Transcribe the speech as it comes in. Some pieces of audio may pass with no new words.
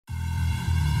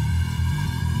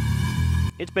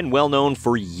It's been well known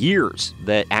for years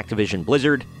that Activision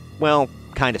Blizzard, well,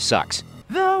 kinda sucks.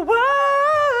 The world.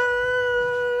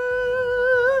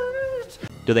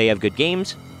 Do they have good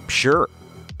games? Sure.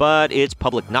 But it's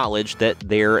public knowledge that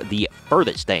they're the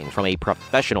furthest thing from a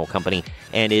professional company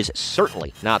and is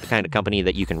certainly not the kind of company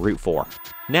that you can root for.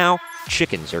 Now,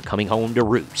 chickens are coming home to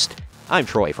roost. I'm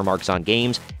Troy from Marks on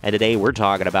Games, and today we're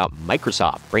talking about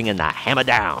Microsoft bringing the hammer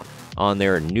down on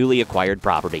their newly acquired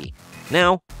property.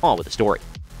 Now, on with the story.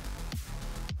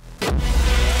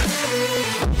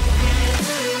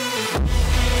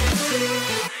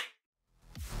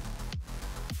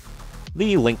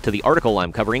 The link to the article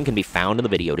I'm covering can be found in the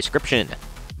video description.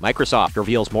 Microsoft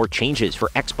reveals more changes for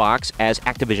Xbox as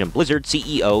Activision Blizzard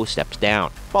CEO steps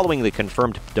down. Following the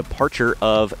confirmed departure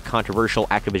of controversial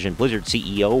Activision Blizzard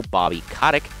CEO Bobby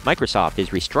Kotick, Microsoft is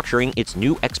restructuring its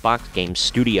new Xbox game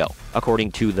studio.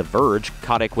 According to The Verge,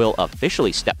 Kotick will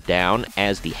officially step down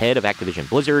as the head of Activision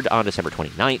Blizzard on December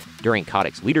 29th. During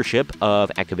Kotick's leadership of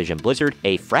Activision Blizzard,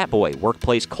 a frat boy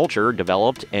workplace culture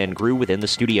developed and grew within the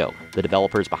studio. The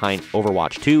developers behind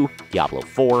Overwatch 2, Diablo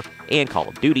 4, and Call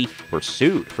of Duty were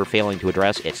sued for failing to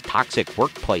address its toxic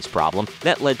workplace problem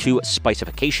that led to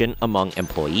spicification among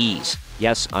employees.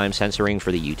 Yes, I'm censoring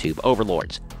for the YouTube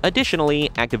overlords. Additionally,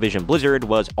 Activision Blizzard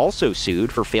was also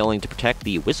sued for failing to protect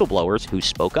the whistleblowers who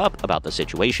spoke up about the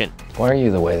situation. Why are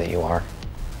you the way that you are?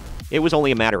 It was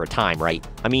only a matter of time, right?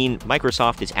 I mean,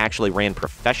 Microsoft is actually ran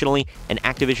professionally, and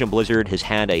Activision Blizzard has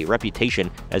had a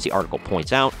reputation, as the article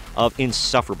points out, of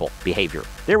insufferable behavior.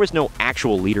 There was no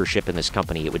actual leadership in this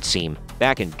company, it would seem.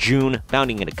 Back in June,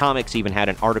 Bounding Into Comics even had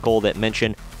an article that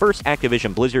mentioned first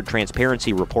Activision Blizzard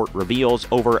transparency report reveals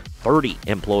over 30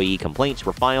 employee complaints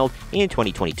were filed in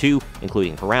 2022,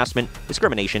 including harassment,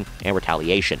 discrimination, and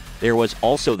retaliation. There was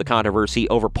also the controversy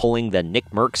over pulling the Nick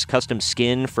Mercs custom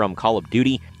skin from Call of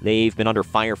Duty. They've been under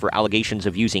fire for allegations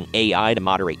of using AI to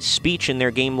moderate speech in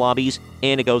their game lobbies,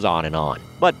 and it goes on and on.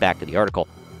 But back to the article.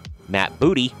 Matt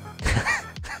Booty.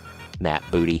 Matt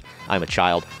Booty. I'm a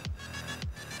child.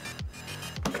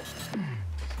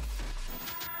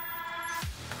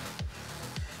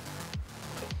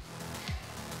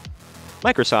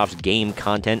 Microsoft's game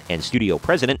content and studio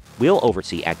president will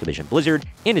oversee Activision Blizzard,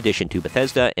 in addition to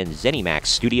Bethesda and ZeniMax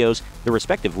Studios. The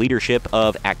respective leadership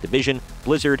of Activision,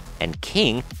 Blizzard, and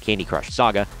King, Candy Crush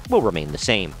Saga, will remain the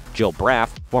same. Jill Braff,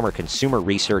 former consumer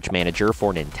research manager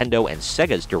for Nintendo and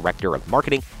Sega's director of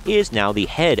marketing, is now the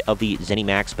head of the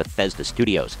ZeniMax Bethesda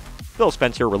Studios. Phil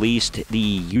Spencer released the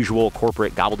usual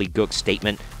corporate gobbledygook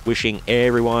statement, wishing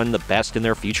everyone the best in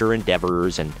their future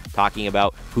endeavors and talking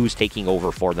about who's taking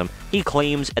over for them. He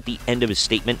claims at the end of his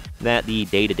statement that the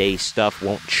day-to-day stuff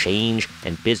won't change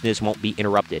and business won't be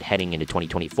interrupted heading into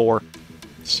 2024.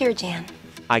 Sure, Jan.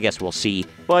 I guess we'll see,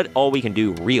 but all we can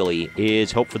do really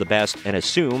is hope for the best and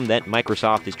assume that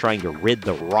Microsoft is trying to rid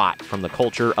the rot from the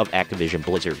culture of Activision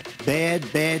Blizzard.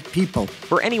 Bad people.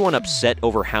 For anyone upset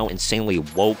over how insanely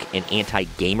woke and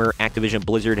anti-gamer Activision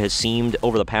Blizzard has seemed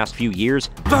over the past few years,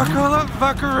 Buckle up,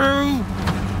 buckaroo!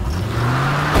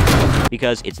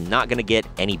 Because it's not going to get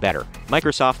any better.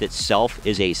 Microsoft itself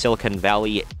is a Silicon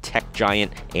Valley tech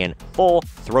giant and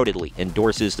full-throatedly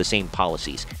endorses the same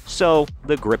policies. So,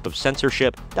 the grip of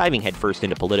censorship, diving headfirst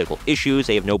into political issues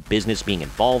they have no business being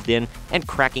involved in, and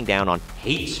cracking down on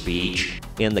hate speech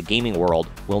in the gaming world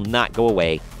will not go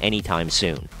away anytime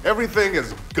soon. Everything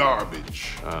is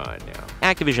garbage. No.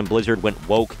 Activision Blizzard went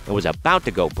woke and was about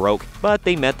to go broke, but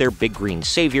they met their big green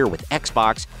savior with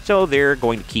Xbox, so they're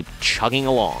going to keep chugging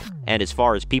along. And as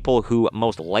far as people who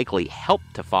most likely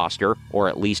helped to foster, or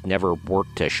at least never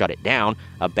worked to shut it down,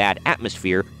 a bad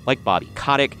atmosphere, like Bobby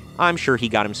Kotick, I'm sure he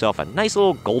got himself a nice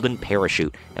little golden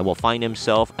parachute and will find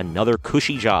himself another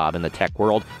cushy job in the tech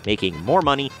world, making more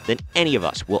money than any of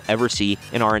us will ever see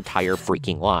in our entire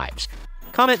freaking lives.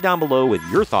 Comment down below with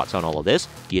your thoughts on all of this.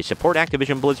 Do you support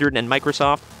Activision Blizzard and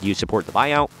Microsoft? Do you support the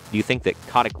buyout? Do you think that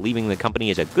Kotick leaving the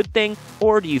company is a good thing?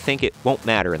 Or do you think it won't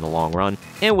matter in the long run?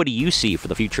 And what do you see for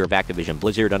the future of Activision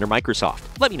Blizzard under Microsoft?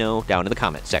 Let me know down in the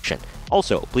comments section.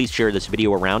 Also, please share this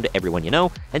video around to everyone you know,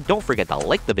 and don't forget to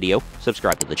like the video,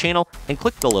 subscribe to the channel, and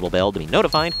click the little bell to be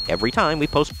notified every time we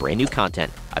post brand new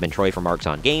content. I've been Troy from Marks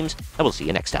on Games, and we'll see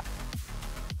you next time.